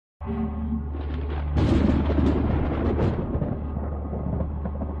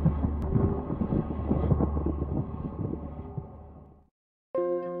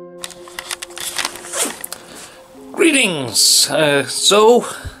Greetings! So,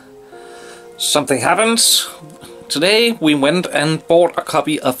 something happens. Today we went and bought a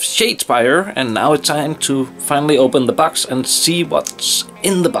copy of Shadespire, and now it's time to finally open the box and see what's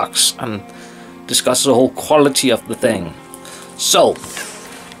in the box and discuss the whole quality of the thing. So,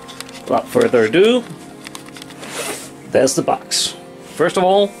 without further ado, there's the box. First of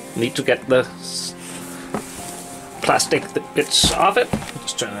all, need to get the plastic bits off it.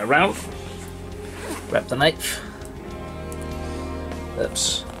 Just turn it around. Grab the knife.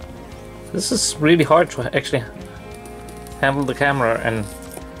 Oops. This is really hard to actually handle the camera and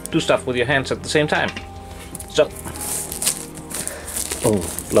do stuff with your hands at the same time. So, oh,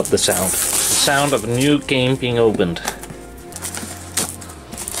 love the sound. The sound of a new game being opened.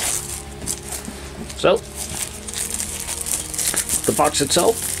 So, the box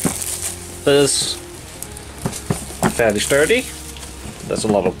itself is fairly sturdy. There's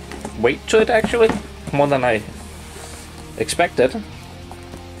a lot of weight to it actually, more than I expected.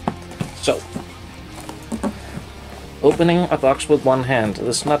 So, opening a box with one hand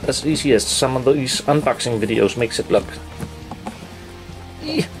is not as easy as some of these unboxing videos makes it look.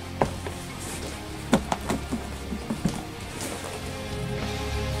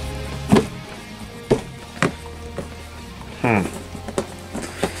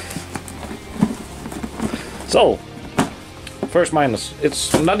 So, first minus,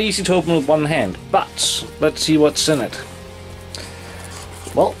 it's not easy to open with one hand, but let's see what's in it.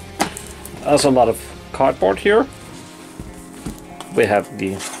 Well, there's a lot of cardboard here. We have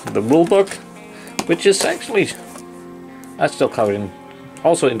the rule book, which is actually still covered in,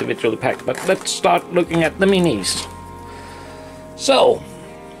 also individually packed, but let's start looking at the minis. So,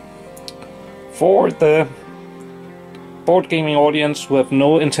 for the board gaming audience who have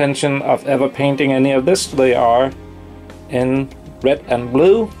no intention of ever painting any of this, they are in red and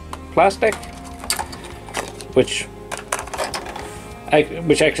blue plastic, which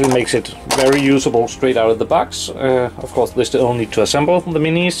actually makes it very usable straight out of the box. Of course, they still need to assemble the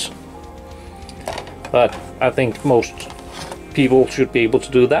minis, but I think most people should be able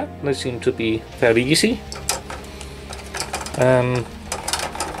to do that. They seem to be fairly easy.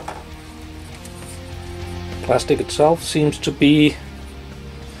 Plastic itself seems to be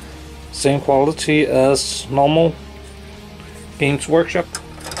same quality as normal Games Workshop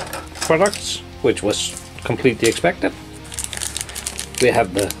products, which was completely expected. We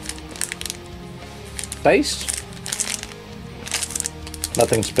have the dice,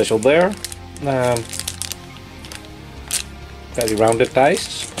 nothing special there, very rounded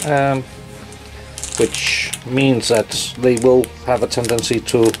dice, which means that they will have a tendency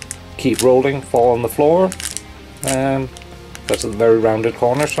to keep rolling, fall on the floor, because of the very rounded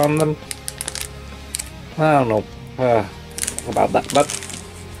corners on them. I don't know about that, but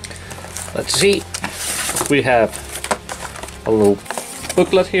let's see. We have a little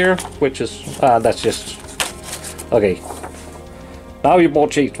booklet here, which is that's just okay. Now you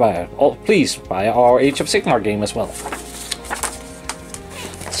bought Shadespire. Oh, please buy our Age of Sigmar game as well.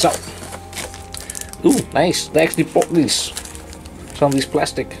 So, ooh, nice. They actually bought these, some of these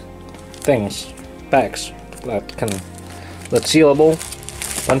plastic things, bags that's sealable.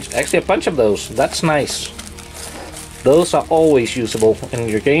 Actually, a bunch of those. That's nice. Those are always usable in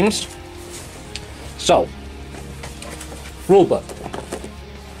your games. So, rulebook,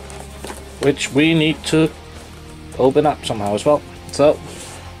 which we need to open up somehow as well. So,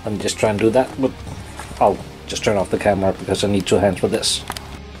 let me just try and do that. I'll just turn off the camera because I need two hands for this.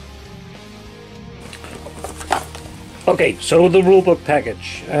 Okay, so the rulebook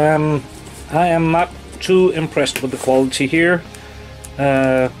package. I am not too impressed with the quality here.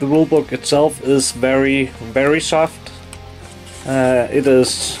 The rulebook itself is very, very soft. It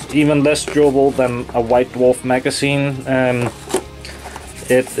is even less durable than a White Dwarf magazine.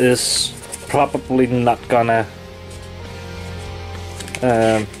 It is probably not gonna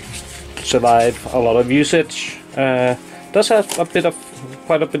survive a lot of usage. Does have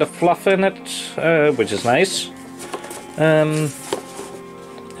quite a bit of fluff in it, which is nice. Yeah.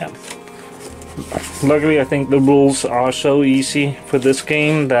 Luckily, I think the rules are so easy for this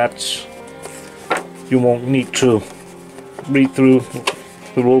game that you won't need to read through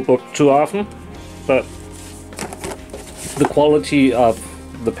the rulebook too often, but the quality of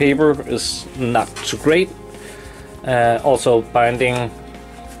the paper is not too great. Also, binding,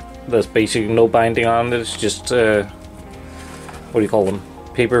 there's basically no binding on it. It's just what do you call them?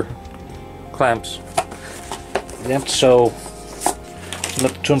 Paper clamps. Yep. So,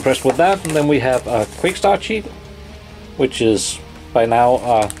 not too impressed with that. And then we have a quick start sheet, which is by now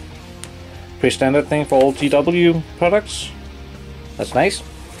a pretty standard thing for all GW products. That's nice.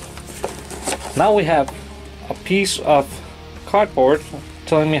 Now we have a piece of cardboard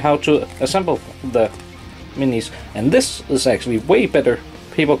telling me how to assemble the minis, and this is actually way better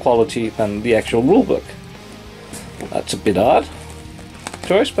paper quality than the actual rulebook. That's a bit odd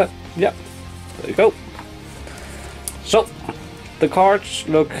choice, but yeah, there you go. So the cards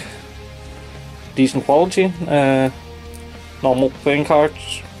look decent quality, normal playing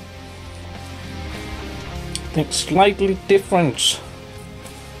cards. I think slightly different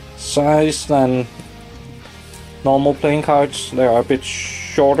size than normal playing cards. They are a bit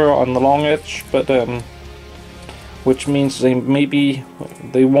shorter on the long edge, but which means they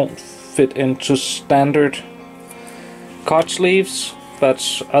won't fit into standard card sleeves.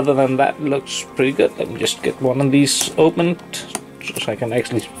 But other than that, looks pretty good. Let me just get one of these opened so I can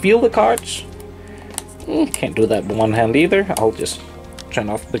actually feel the cards. Can't do that with one hand either. I'll just turn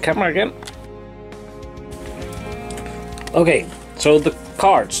off the camera again. Okay, so the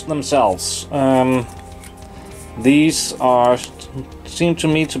cards themselves. These seem to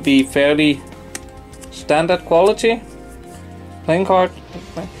me to be fairly standard quality playing card.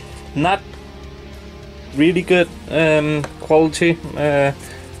 Not really good quality,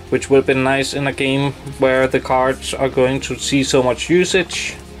 which would have been nice in a game where the cards are going to see so much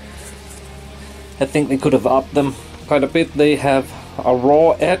usage. I think they could have upped them quite a bit. They have a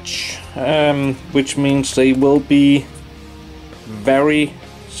raw edge, which means they will be very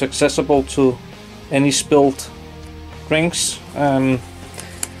accessible to any spilled drinks.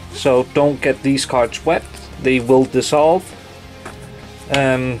 So don't get these cards wet, they will dissolve.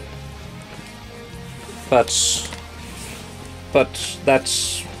 But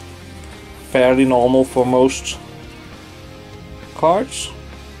that's fairly normal for most cards,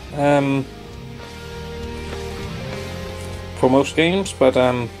 for most games, but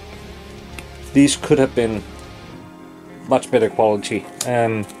these could have been much better quality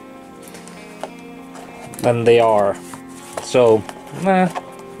than they are. So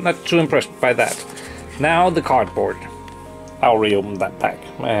not too impressed by that. Now the cardboard. I'll reopen that pack,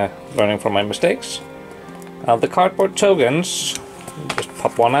 learning from my mistakes. Now the cardboard tokens, just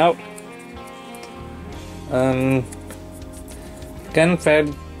pop one out. Again,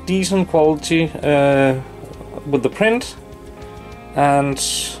 fairly decent quality with the print. And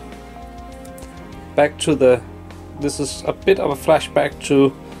back to this is a bit of a flashback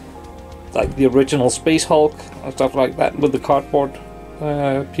to like the original Space Hulk and stuff like that with the cardboard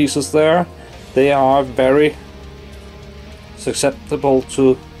pieces there. They are very susceptible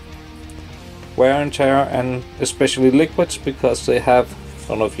to wear and tear, and especially liquids, because they have, I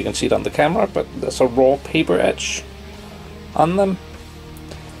don't know if you can see it on the camera, but there's a raw paper edge on them,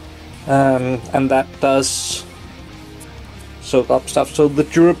 and that does soak up stuff. So the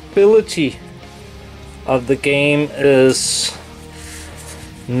durability of the game is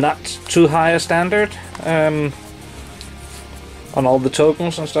not too high a standard on all the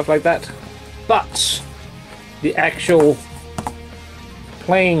tokens and stuff like that, but the actual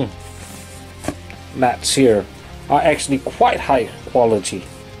playing mats here are actually quite high quality,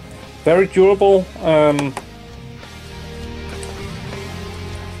 very durable.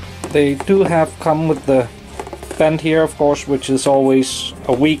 They do come with the bend here, of course, which is always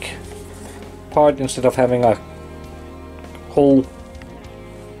a weak part. Instead of having a hole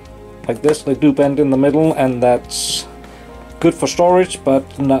like this, they do bend in the middle, and that's good for storage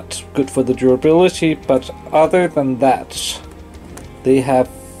but not good for the durability. But other than that, they have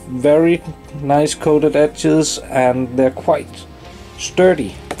very nice coated edges, and they're quite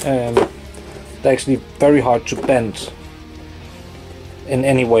sturdy, and they're actually very hard to bend in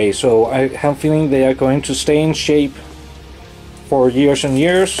any way. So I have a feeling they are going to stay in shape for years and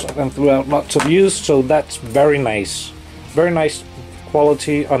years and throughout lots of use. So that's very nice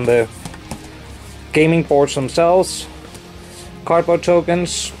quality on the gaming boards themselves. Cardboard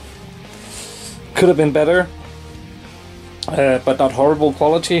tokens could have been better, but not horrible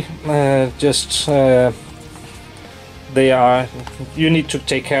quality. You need to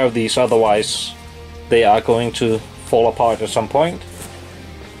take care of these, otherwise they are going to fall apart at some point.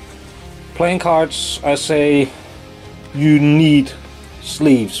 Playing cards, I say you need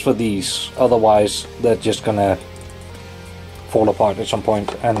sleeves for these, otherwise they're just gonna fall apart at some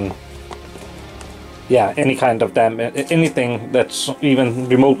point. And yeah, any kind of anything that's even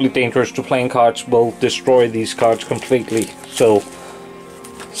remotely dangerous to playing cards will destroy these cards completely. So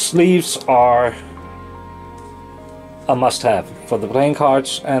sleeves are a must-have for the playing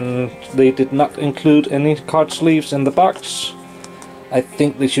cards, and they did not include any card sleeves in the box. I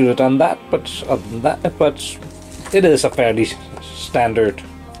think they should have done that, but other than that, but it is a fairly standard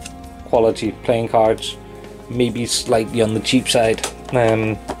quality playing cards, maybe slightly on the cheap side.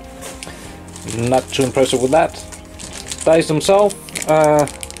 not too impressive with that. Dice themselves,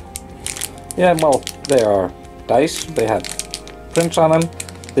 yeah, well, they are dice. They have prints on them.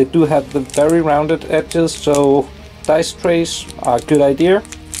 They do have the very rounded edges, so dice trays are a good idea.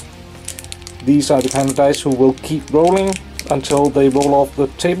 These are the kind of dice who will keep rolling until they roll off the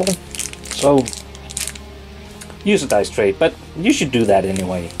table. So use a dice tray, but you should do that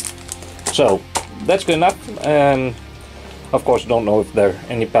anyway. So that's good enough. Of course, I don't know if they're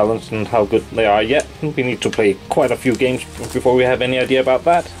any balanced and how good they are yet. We need to play quite a few games before we have any idea about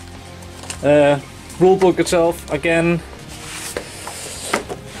that. Rulebook itself, again,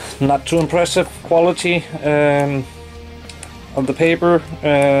 not too impressive quality of the paper.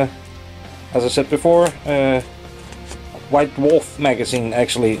 As I said before, White Dwarf magazine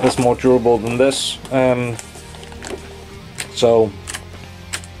actually is more durable than this. So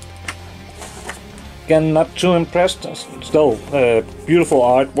again, not too impressed. Still, beautiful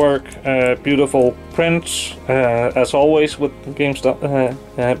artwork, beautiful prints, as always with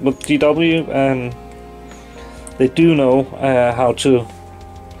with GW. They do know how to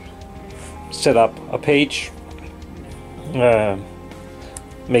set up a page,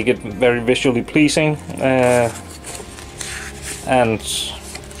 make it very visually pleasing, and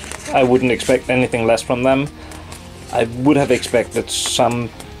I wouldn't expect anything less from them. I would have expected some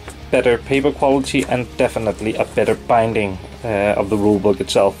better paper quality and definitely a better binding of the rulebook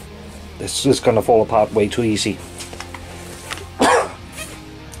itself. This is gonna fall apart way too easy.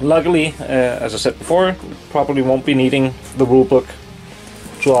 Luckily, as I said before, probably won't be needing the rulebook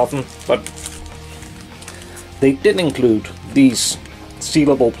too often, but they did include these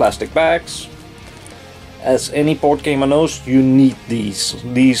sealable plastic bags. As any board gamer knows, you need these.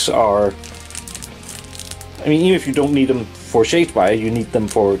 These are, I mean, even if you don't need them for Shadespire, you need them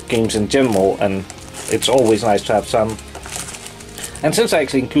for games in general, and it's always nice to have some. And since I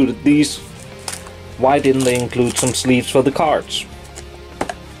actually included these, why didn't they include some sleeves for the cards?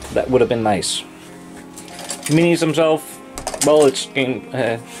 That would have been nice. Minis themselves, well, it's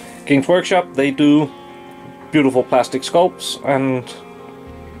Games Workshop. They do beautiful plastic sculpts, and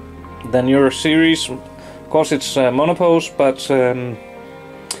then your series, of course, it's monopose, but other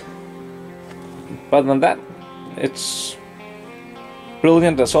than that, it's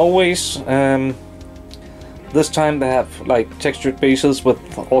brilliant as always. This time they have like textured bases with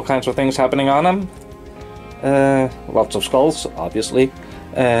all kinds of things happening on them. Lots of skulls, obviously,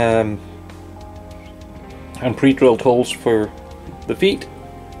 and pre-drilled holes for the feet.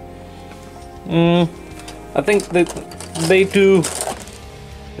 I think that they do,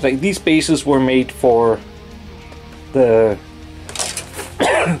 like, these bases were made for the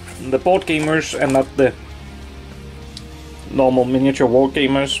the board gamers and not the normal miniature war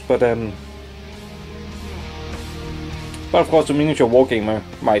gamers, but of course the miniature war gamer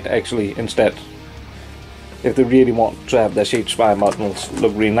might actually instead, if they really want to have their Shadespire models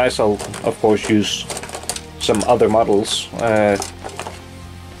look really nice, I'll of course use some other models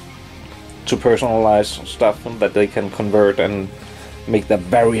to personalize stuff that they can convert and make their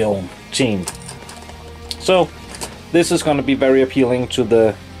very own team. So this is going to be very appealing to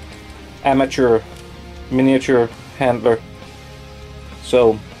the amateur miniature handler.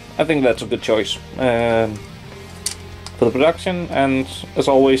 So I think that's a good choice for the production, and as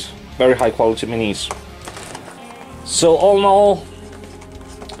always, very high quality minis. So all in all,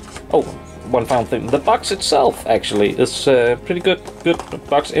 oh, one final thing, the box itself actually is pretty good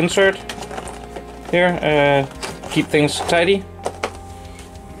box insert here, keep things tidy.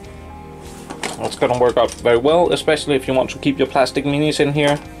 It's gonna work out very well, especially if you want to keep your plastic minis in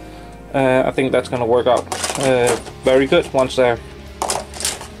here. I think that's gonna work out very good once they're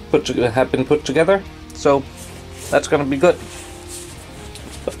have been put together. So that's gonna be good.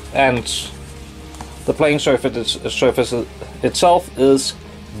 And the playing surface itself is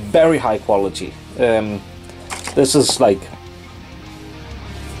very high quality. This is like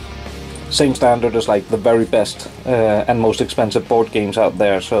same standard as like the very best and most expensive board games out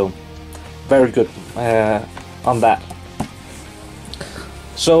there. So very good on that.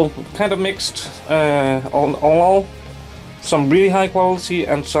 So kind of mixed all, some really high quality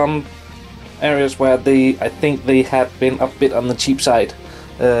and some areas where I think they have been a bit on the cheap side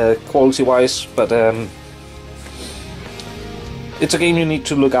quality wise, but it's a game you need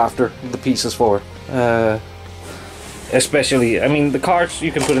to look after the pieces for, especially, I mean, the cards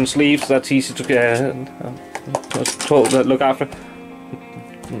you can put in sleeves, that's easy to look after.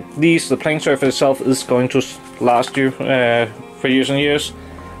 The playing surface itself is going to last you for years and years.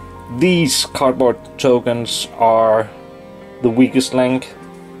 These cardboard tokens are the weakest link.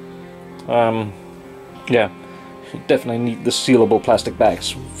 Yeah, you definitely need the sealable plastic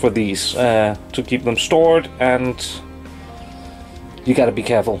bags for these to keep them stored, and you gotta be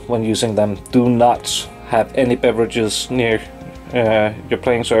careful when using them. Do not have any beverages near your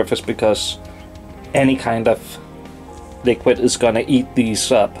playing surface, because any kind of liquid is gonna eat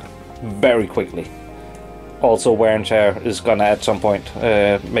these up very quickly. Also, wear and tear is gonna at some point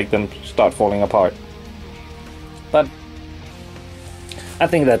make them start falling apart. But I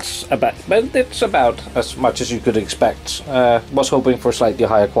think that's about, but it's about as much as you could expect. Was hoping for slightly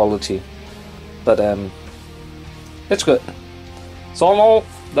higher quality, but it's good. So all in all,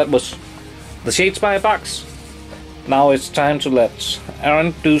 that was the Shadespire box. Now it's time to let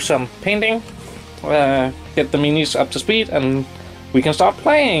Aaron do some painting, get the minis up to speed, and we can start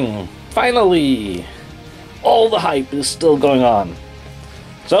playing. Finally! All the hype is still going on.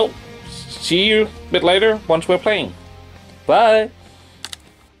 So, see you a bit later once we're playing. Bye!